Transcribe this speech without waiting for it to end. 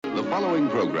following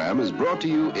program is brought to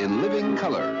you in living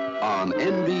color on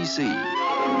NBC.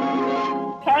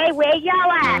 Hey, where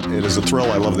y'all at? It is a thrill.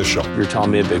 I love this show. You're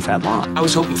telling me a big fat lie. I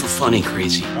was hoping for funny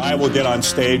crazy. I will get on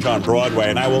stage on Broadway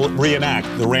and I will reenact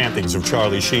the rantings of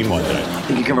Charlie Sheen one day.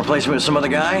 Think you can replace me with some other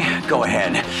guy? Go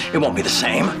ahead. It won't be the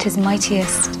same. 'Tis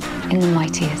mightiest in the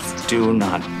mightiest. Do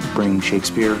not bring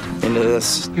Shakespeare into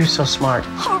this. You're so smart.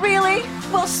 Oh, really?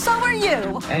 Well, so are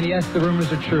you. And yes, the rumors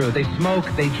are true. They smoke,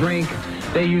 they drink,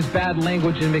 they use bad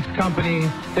language in mixed company.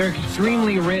 They're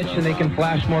extremely rich and they can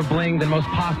flash more bling than most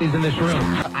posses in this room.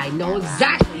 I know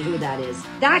exactly who that is.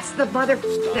 That's the mother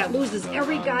that loses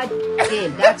every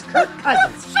game. That's Kirk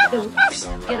Cousins.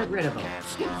 Get rid of him.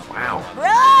 Wow.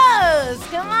 Bros,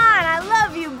 come on. I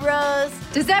love you, bros.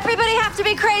 Does everybody have to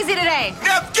be crazy today?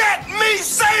 Now get me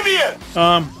Sabian!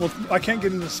 Well, I can't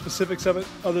get into the specifics of it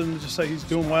other than to just say he's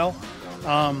doing well.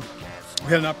 We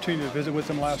had an opportunity to visit with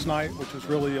him last night, which was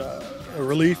really a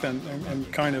relief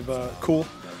and kind of cool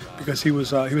because he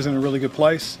was in a really good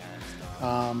place.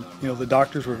 The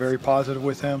doctors were very positive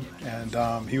with him,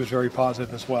 and he was very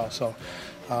positive as well. So,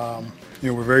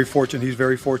 we're very fortunate. He's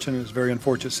very fortunate. It's a very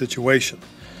unfortunate situation.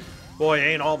 Boy,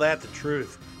 ain't all that the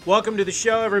truth. Welcome to the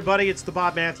show, everybody. It's the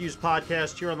Bob Matthews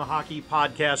Podcast here on the Hockey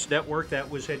Podcast Network. That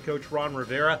was head coach Ron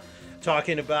Rivera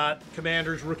talking about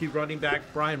Commanders rookie running back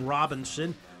Brian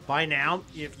Robinson. By now,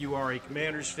 if you are a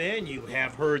Commanders fan, you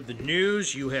have heard the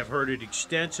news. You have heard it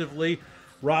extensively.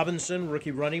 Robinson,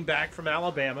 rookie running back from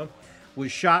Alabama,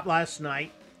 was shot last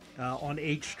night on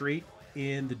 8th Street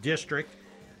in the district.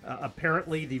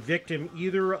 Apparently the victim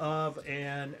either of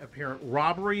an apparent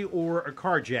robbery or a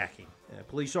carjacking.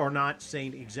 Police are not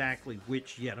saying exactly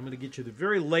which yet. I'm going to get you the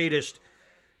very latest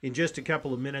in just a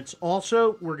couple of minutes.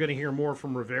 Also, we're going to hear more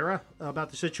from Rivera about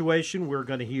the situation. We're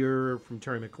going to hear from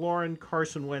Terry McLaurin,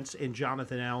 Carson Wentz, and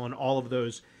Jonathan Allen, all of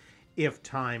those if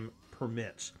time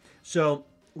permits. So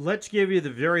let's give you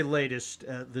the very latest.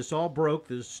 This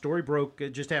story broke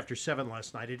just after 7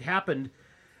 last night. It happened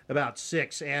about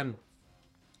 6, and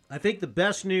I think the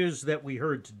best news that we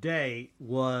heard today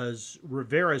was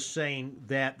Rivera saying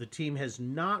that the team has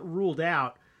not ruled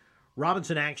out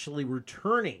Robinson actually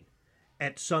returning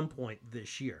at some point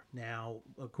this year. Now,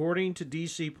 according to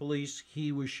D.C. police,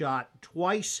 he was shot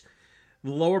twice in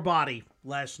the lower body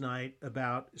last night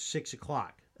about 6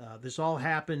 o'clock. This all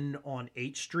happened on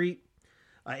 8th Street.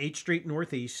 8th Street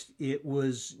Northeast. It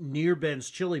was near Ben's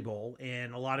Chili Bowl,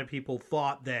 and a lot of people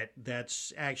thought that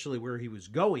that's actually where he was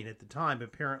going at the time.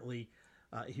 Apparently,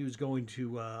 he was going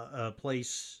to a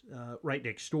place right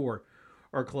next door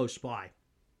or close by.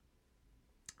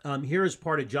 Here is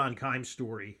part of John Keim's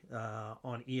story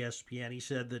on ESPN. He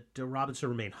said that Robinson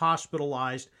remained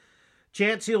hospitalized.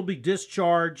 Chance he'll be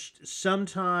discharged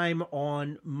sometime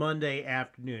on Monday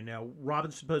afternoon. Now,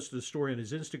 Robinson posted a story on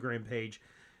his Instagram page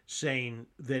saying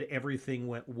that everything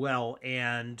went well.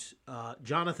 And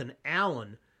Jonathan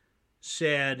Allen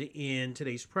said in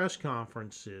today's press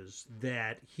conferences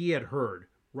that he had heard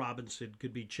Robinson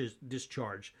could be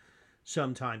discharged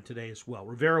sometime today as well.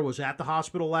 Rivera was at the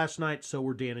hospital last night. So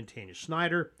were Dan and Tanya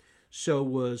Snyder. So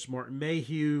was Martin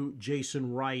Mayhew,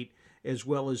 Jason Wright, as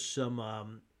well as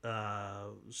some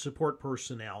support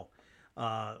personnel.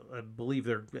 I believe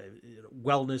they're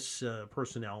wellness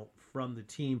personnel from the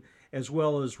team, as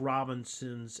well as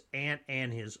Robinson's aunt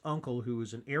and his uncle, who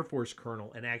was an Air Force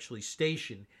colonel and actually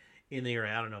stationed in the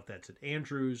area. I don't know if that's at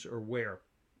Andrews or where.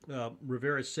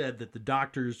 Rivera said that the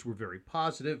doctors were very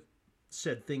positive,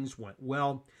 said things went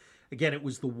well. Again, it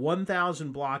was the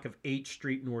 1000 block of 8th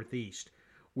Street Northeast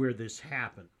where this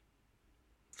happened.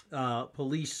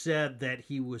 Police said that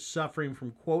he was suffering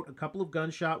from, quote, a couple of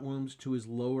gunshot wounds to his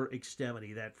lower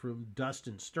extremity. That from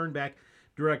Dustin Sternbeck,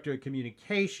 Director of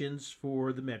Communications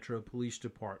for the Metro Police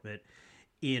Department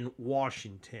in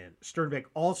Washington. Sternbeck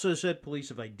also said police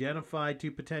have identified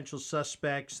 2 potential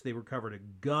suspects. They recovered a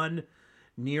gun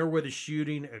near where the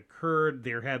shooting occurred.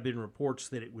 There have been reports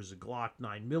that it was a Glock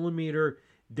 9mm.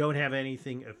 Don't have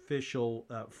anything official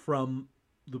from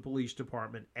the police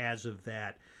department as of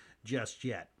that just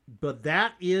yet. But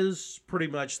that is pretty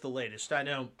much the latest. I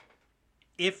know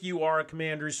if you are a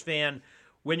Commanders fan,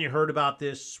 when you heard about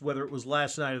this, whether it was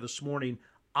last night or this morning,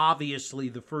 obviously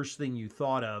the first thing you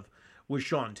thought of was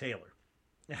Sean Taylor.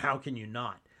 How can you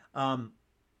not?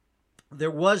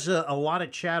 There was a lot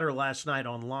of chatter last night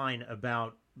online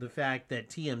about the fact that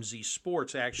TMZ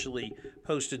Sports actually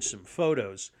posted some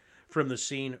photos from the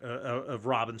scene of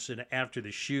Robinson after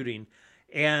the shooting.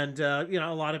 And,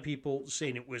 a lot of people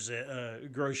saying it was a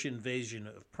gross invasion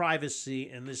of privacy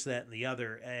and this, that, and the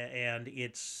other. And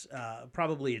it's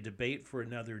probably a debate for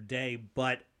another day.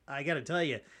 But I got to tell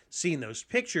you, seeing those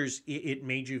pictures, it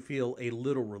made you feel a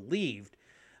little relieved.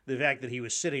 The fact that he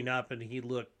was sitting up and he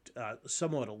looked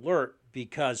somewhat alert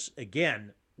because,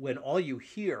 again, when all you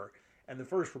hear and the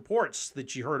first reports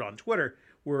that you heard on Twitter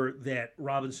were that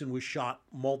Robinson was shot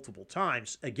multiple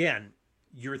times, again,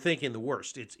 you're thinking the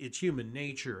worst. It's human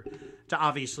nature to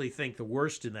obviously think the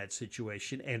worst in that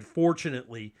situation, and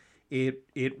fortunately,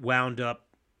 it wound up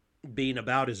being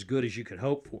about as good as you could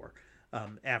hope for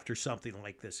after something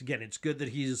like this. Again, it's good that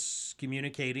he's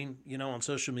communicating, on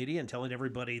social media and telling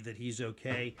everybody that he's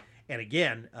okay. And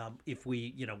again, if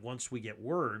we, once we get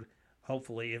word,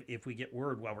 hopefully if we get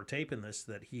word while we're taping this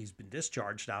that he's been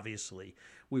discharged, obviously,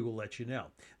 we will let you know.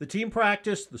 The team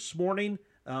practiced this morning.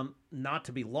 Not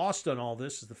to be lost on all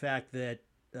this is the fact that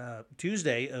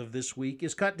Tuesday of this week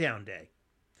is cut down day.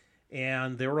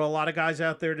 And there were a lot of guys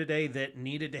out there today that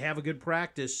needed to have a good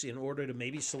practice in order to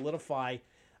maybe solidify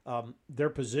their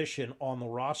position on the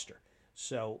roster.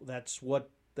 So that's what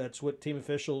team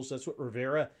officials, that's what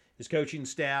Rivera, his coaching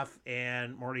staff,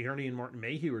 and Marty Herney and Martin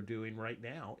Mayhew are doing right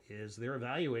now, is they're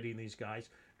evaluating these guys,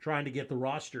 trying to get the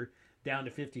roster down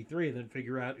to 53 and then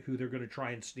figure out who they're going to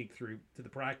try and sneak through to the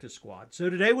practice squad. So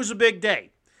today was a big day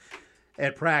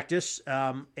at practice,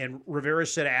 and Rivera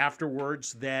said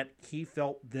afterwards that he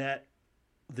felt that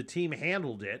the team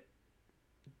handled it,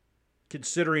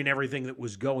 considering everything that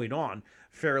was going on,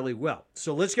 fairly well.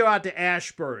 So let's go out to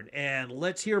Ashburn, and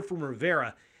let's hear from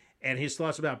Rivera and his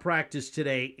thoughts about practice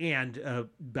today and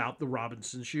about the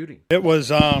Robinson shooting. It was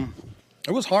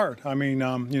hard. I mean,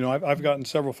 I've gotten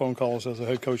several phone calls as a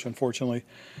head coach, unfortunately,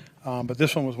 but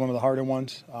this one was one of the harder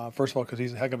ones. First of all, because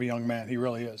he's a heck of a young man. He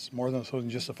really is. More than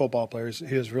just a football player,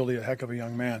 he is really a heck of a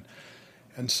young man.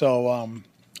 And so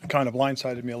it kind of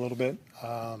blindsided me a little bit.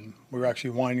 We were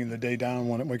actually winding the day down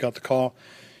when we got the call.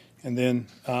 And then,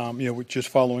 just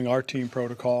following our team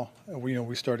protocol,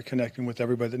 we started connecting with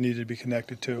everybody that needed to be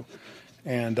connected to.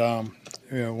 And,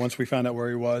 once we found out where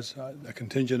he was, a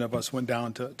contingent of us went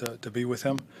down to be with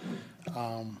him.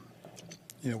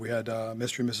 We had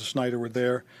Mr. and Mrs. Snyder were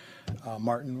there.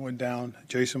 Martin went down.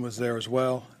 Jason was there as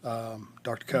well.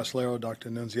 Dr. Castellero, Dr.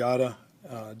 Nunziata,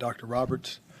 Dr.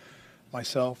 Roberts,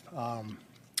 myself,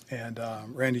 and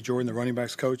Randy Jordan, the running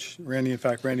backs coach. Randy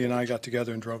and I got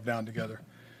together and drove down together.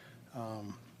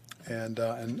 And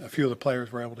a few of the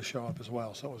players were able to show up as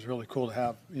well. So it was really cool to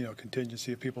have, a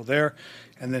contingency of people there.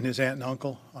 And then his aunt and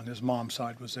uncle on his mom's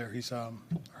side was there.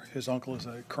 His uncle is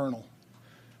a colonel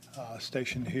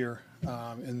stationed here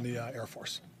in the Air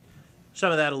Force.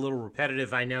 Some of that a little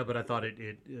repetitive, I know, but I thought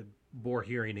it bore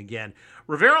hearing again.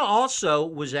 Rivera also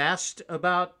was asked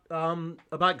about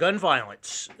gun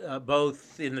violence,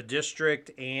 both in the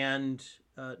district and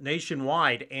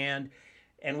nationwide.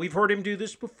 And we've heard him do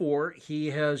this before.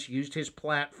 He has used his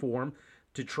platform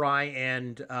to try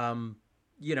and,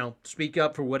 speak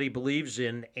up for what he believes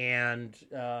in. And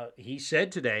he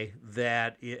said today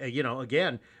that,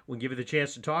 again, when given the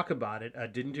chance to talk about it,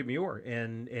 didn't demur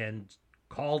and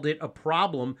called it a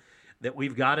problem that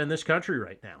we've got in this country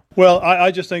right now. Well,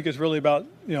 I just think it's really about,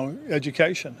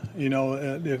 education.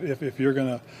 If you're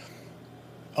going to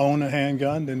own a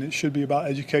handgun, then it should be about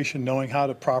education, knowing how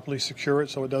to properly secure it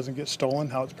so it doesn't get stolen,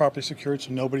 how it's properly secured so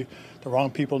the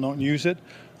wrong people don't use it.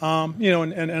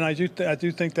 And I do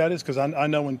think that is, because I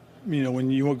know when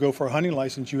you go for a hunting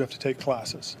license, you have to take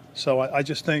classes. So I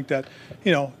just think that,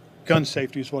 gun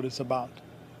safety is what it's about.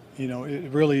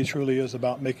 It really truly is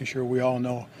about making sure we all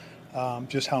know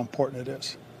just how important it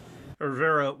is.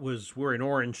 Rivera was wearing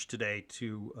orange today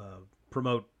to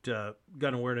promote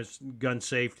gun awareness, gun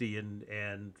safety,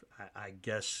 and I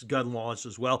guess gun laws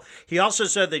as well. He also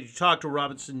said that he talked to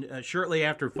Robinson shortly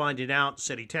after finding out,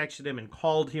 said he texted him and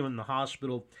called him in the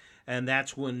hospital, and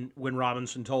that's when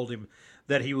Robinson told him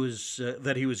that he was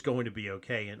going to be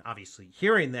okay. And obviously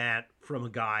hearing that from a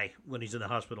guy when he's in the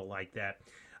hospital like that,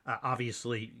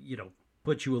 obviously,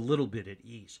 puts you a little bit at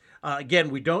ease. Again,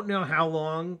 we don't know how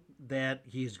long that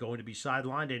he's going to be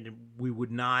sidelined, and we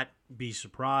would not be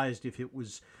surprised if it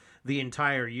was the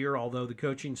entire year, although the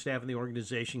coaching staff and the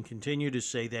organization continue to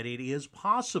say that it is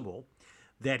possible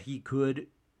that he could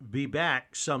be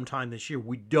back sometime this year.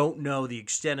 We don't know the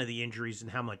extent of the injuries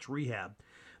and how much rehab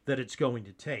that it's going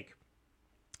to take.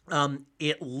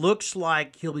 It looks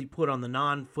like he'll be put on the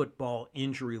non-football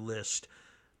injury list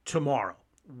tomorrow,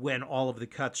 when all of the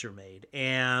cuts are made.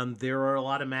 And there are a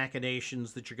lot of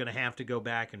machinations that you're going to have to go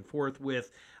back and forth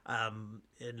with.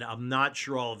 And I'm not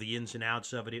sure all of the ins and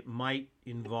outs of it. It might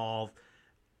involve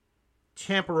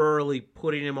temporarily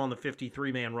putting him on the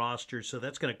 53-man roster, so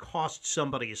that's going to cost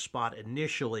somebody a spot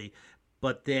initially.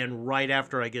 But then right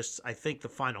after, I think the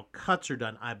final cuts are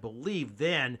done, I believe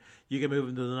then you can move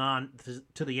into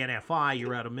to the NFI.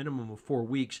 You're out a minimum of 4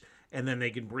 weeks, and then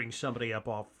they can bring somebody up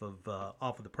off of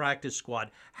the practice squad.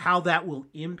 How that will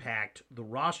impact the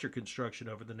roster construction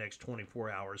over the next 24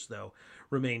 hours, though,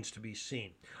 remains to be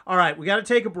seen. All right, we got to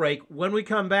take a break. When we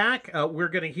come back, we're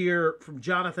going to hear from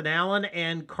Jonathan Allen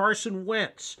and Carson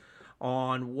Wentz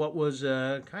on what was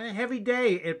a kind of heavy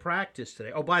day at practice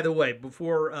today. Oh, by the way,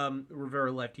 before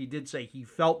Rivera left, he did say he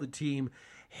felt the team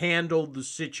handled the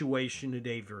situation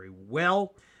today very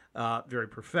well, very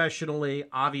professionally.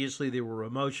 Obviously, they were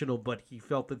emotional, but he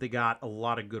felt that they got a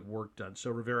lot of good work done.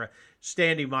 So Rivera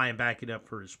standing by and backing up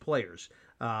for his players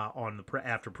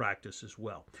after practice as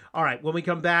well. All right, when we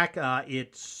come back,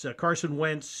 it's Carson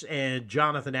Wentz and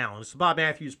Jonathan Allen. It's the Bob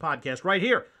Matthews Podcast right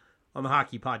here on the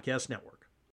Hockey Podcast Network.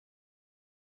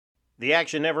 The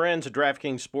action never ends at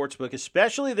DraftKings Sportsbook,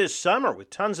 especially this summer with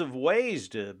tons of ways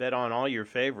to bet on all your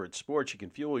favorite sports. You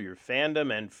can fuel your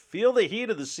fandom and feel the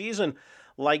heat of the season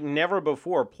like never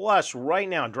before. Plus, right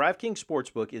now, DraftKings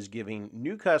Sportsbook is giving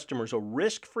new customers a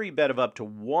risk-free bet of up to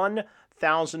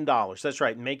 $1,000. That's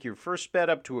right, make your first bet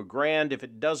up to $1,000. If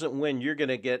it doesn't win, you're going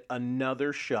to get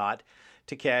another shot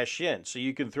to cash in. So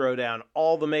you can throw down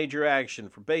all the major action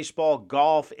for baseball,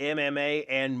 golf, MMA,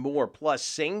 and more. Plus,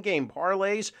 same-game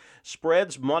parlays,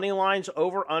 spreads, money lines,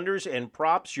 over-unders, and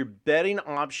props. Your betting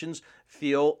options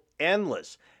feel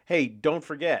endless. Hey, don't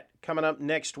forget, coming up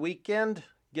next weekend,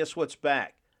 guess what's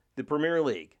back? The Premier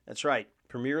League. That's right.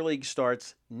 Premier League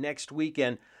starts next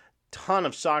weekend. Ton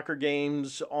of soccer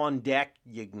games on deck.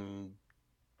 You can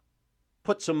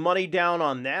put some money down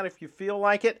on that if you feel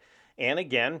like it. And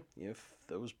again, if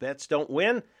those bets don't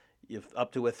win, you've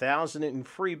up to $1,000 in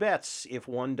free bets if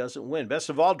one doesn't win. Best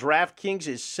of all, DraftKings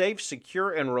is safe,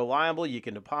 secure, and reliable. You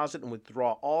can deposit and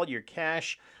withdraw all your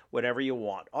cash whenever you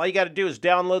want. All you got to do is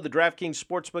download the DraftKings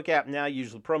Sportsbook app now.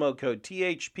 Use the promo code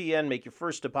THPN. Make your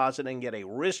first deposit and get a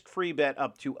risk-free bet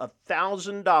up to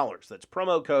 $1,000. That's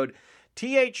promo code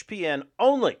THPN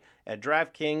only at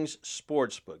DraftKings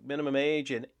Sportsbook. Minimum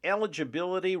age and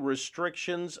eligibility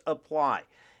restrictions apply.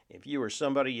 If you or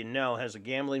somebody you know has a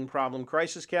gambling problem,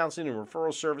 crisis counseling and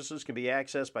referral services can be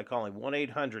accessed by calling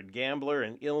 1-800-GAMBLER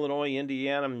in Illinois,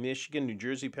 Indiana, Michigan, New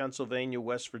Jersey, Pennsylvania,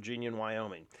 West Virginia, and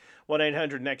Wyoming.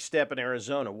 1-800-NEXT-STEP in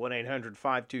Arizona.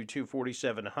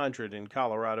 1-800-522-4700 in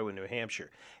Colorado and New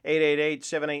Hampshire.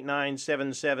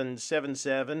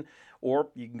 888-789-7777. Or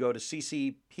you can go to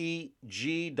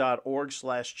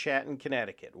ccpg.org/chat in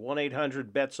Connecticut.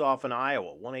 1-800-BETS-OFF in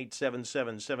Iowa.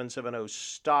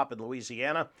 1-877-770-STOP in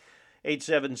Louisiana.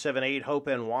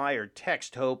 877-8-HOPE-NY or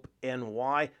text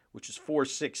HOPE-NY, which is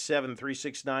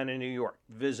 467-369 in New York.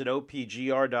 Visit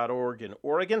opgr.org in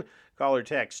Oregon. Call or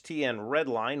text TN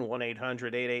Redline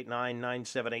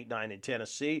 1-800-889-9789 in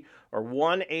Tennessee or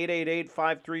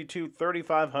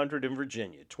 1-888-532-3500 in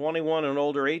Virginia. 21 and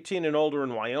older, 18 and older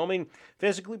in Wyoming.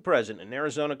 Physically present in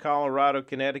Arizona, Colorado,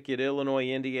 Connecticut, Illinois,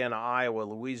 Indiana, Iowa,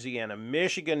 Louisiana,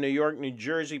 Michigan, New York, New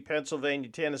Jersey, Pennsylvania,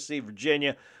 Tennessee,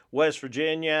 Virginia, West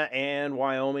Virginia, and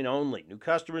Wyoming only. New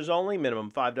customers only. Minimum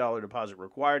 $5 deposit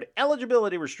required.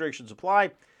 Eligibility restrictions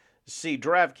apply. See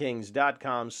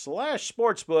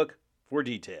DraftKings.com/sportsbook for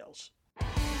details.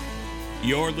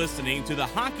 You're listening to the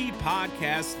Hockey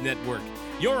Podcast Network,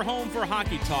 your home for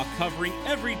hockey talk covering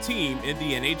every team in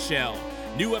the NHL.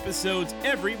 New episodes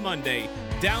every Monday.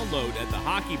 Download at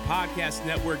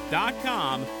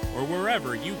thehockeypodcastnetwork.com or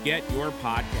wherever you get your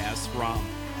podcasts from.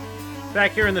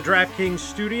 Back here in the DraftKings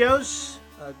studios,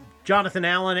 Jonathan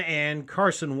Allen and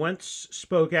Carson Wentz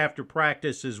spoke after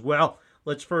practice as well.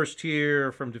 Let's first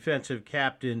hear from defensive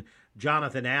captain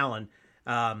Jonathan Allen.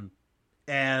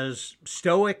 As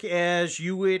stoic as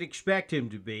you would expect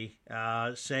him to be,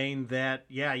 saying that,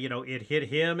 it hit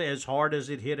him as hard as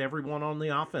it hit everyone on the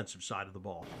offensive side of the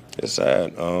ball. It's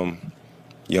sad.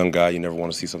 Young guy, you never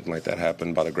want to see something like that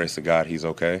happen. By the grace of God, he's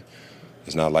okay.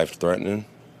 It's not life-threatening,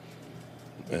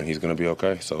 and he's going to be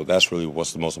okay. So that's really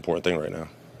what's the most important thing right now.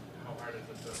 How hard is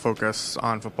it to focus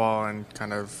on football and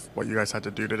kind of what you guys had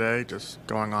to do today, just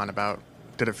going on about,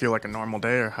 did it feel like a normal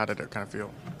day, or how did it kind of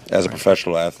feel? As a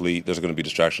professional athlete, there's going to be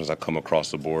distractions that come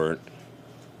across the board,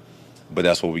 but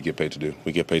that's what we get paid to do.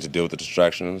 We get paid to deal with the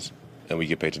distractions, and we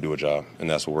get paid to do a job, and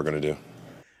that's what we're going to do.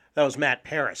 That was Matt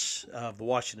Paris of the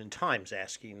Washington Times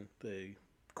asking the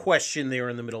question there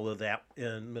in the middle of that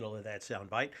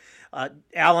soundbite.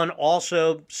 Allen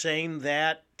also saying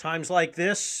that times like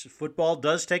this, football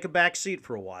does take a back seat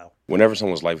for a while. Whenever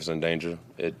someone's life is in danger,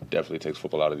 it definitely takes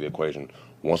football out of the equation.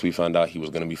 Once we found out he was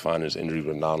going to be fine, his injuries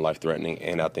were non-life-threatening,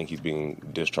 and I think he's being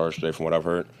discharged today from what I've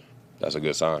heard, that's a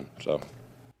good sign. So,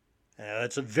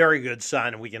 That's a very good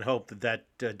sign, and we can hope that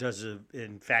does,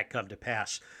 in fact, come to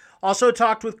pass. Also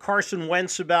talked with Carson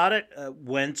Wentz about it.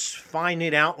 Wentz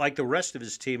finding out, like the rest of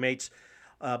his teammates,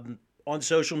 on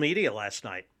social media last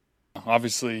night.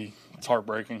 Obviously, it's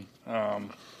heartbreaking.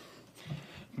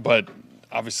 But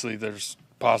obviously there's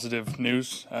positive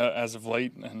news as of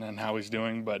late and how he's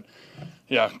doing. But,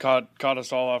 yeah, caught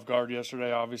us all off guard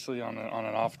yesterday, obviously, on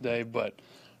an off day. But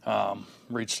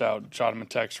reached out, shot him a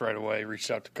text right away, reached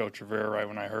out to Coach Rivera right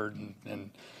when I heard,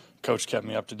 and Coach kept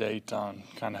me up to date on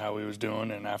kind of how he was doing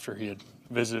and after he had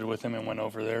visited with him and went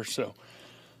over there. So,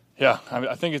 yeah,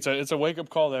 I think it's a wake-up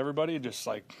call to everybody, just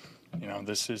like,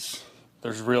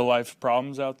 there's real-life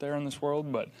problems out there in this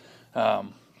world, but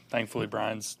thankfully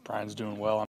Brian's doing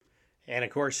well. And, of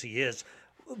course, he is.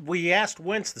 We asked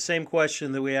Wentz the same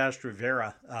question that we asked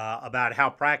Rivera about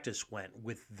how practice went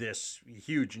with this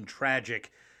huge and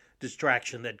tragic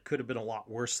distraction that could have been a lot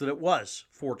worse than it was,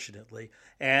 fortunately.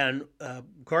 And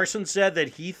Carson said that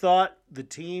he thought the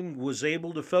team was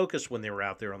able to focus when they were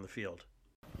out there on the field.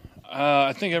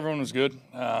 I think everyone was good.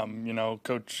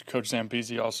 Coach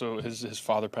Zampese also, his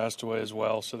father passed away as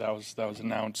well, so that was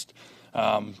announced.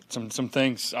 Some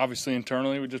things obviously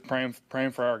internally, we're just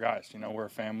praying for our guys. We're a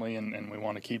family and we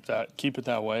want to keep it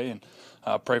that way, and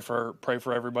pray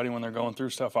for everybody when they're going through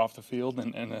stuff off the field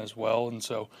and as well. And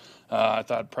so I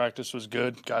thought practice was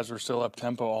good. Guys were still up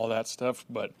tempo, all that stuff.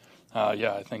 But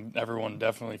I think everyone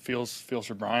definitely feels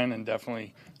for Brian, and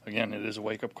definitely, again, it is a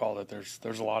wake up call that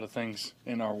there's a lot of things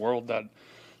in our world that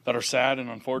are sad and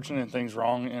unfortunate, and things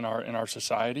wrong in our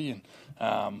society.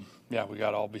 And we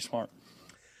got to all be smart.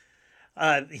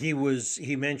 He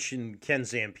mentioned Ken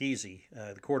Zampese,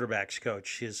 the quarterback's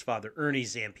coach. His father, Ernie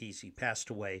Zampese, passed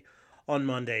away on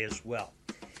Monday as well.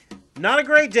 Not a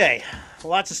great day.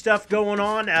 Lots of stuff going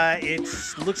on. It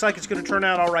looks like it's going to turn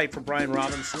out all right for Brian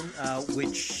Robinson,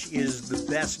 which is the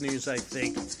best news, I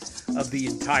think, of the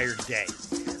entire day.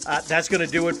 That's going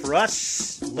to do it for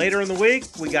us. Later in the week,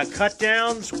 we got cut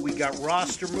downs, we got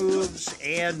roster moves,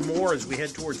 and more as we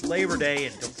head towards Labor Day.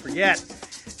 And don't forget,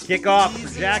 kickoff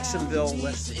for Jacksonville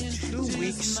less than 2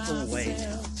 weeks away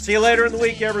now. See you later in the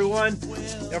week, everyone.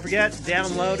 Don't forget,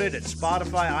 download it at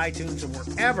Spotify, iTunes, and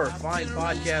wherever fine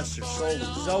podcasts are sold.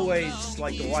 As always,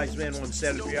 like the wise man once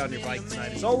said, if you're on your bike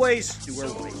tonight, as always, do wear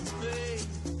white.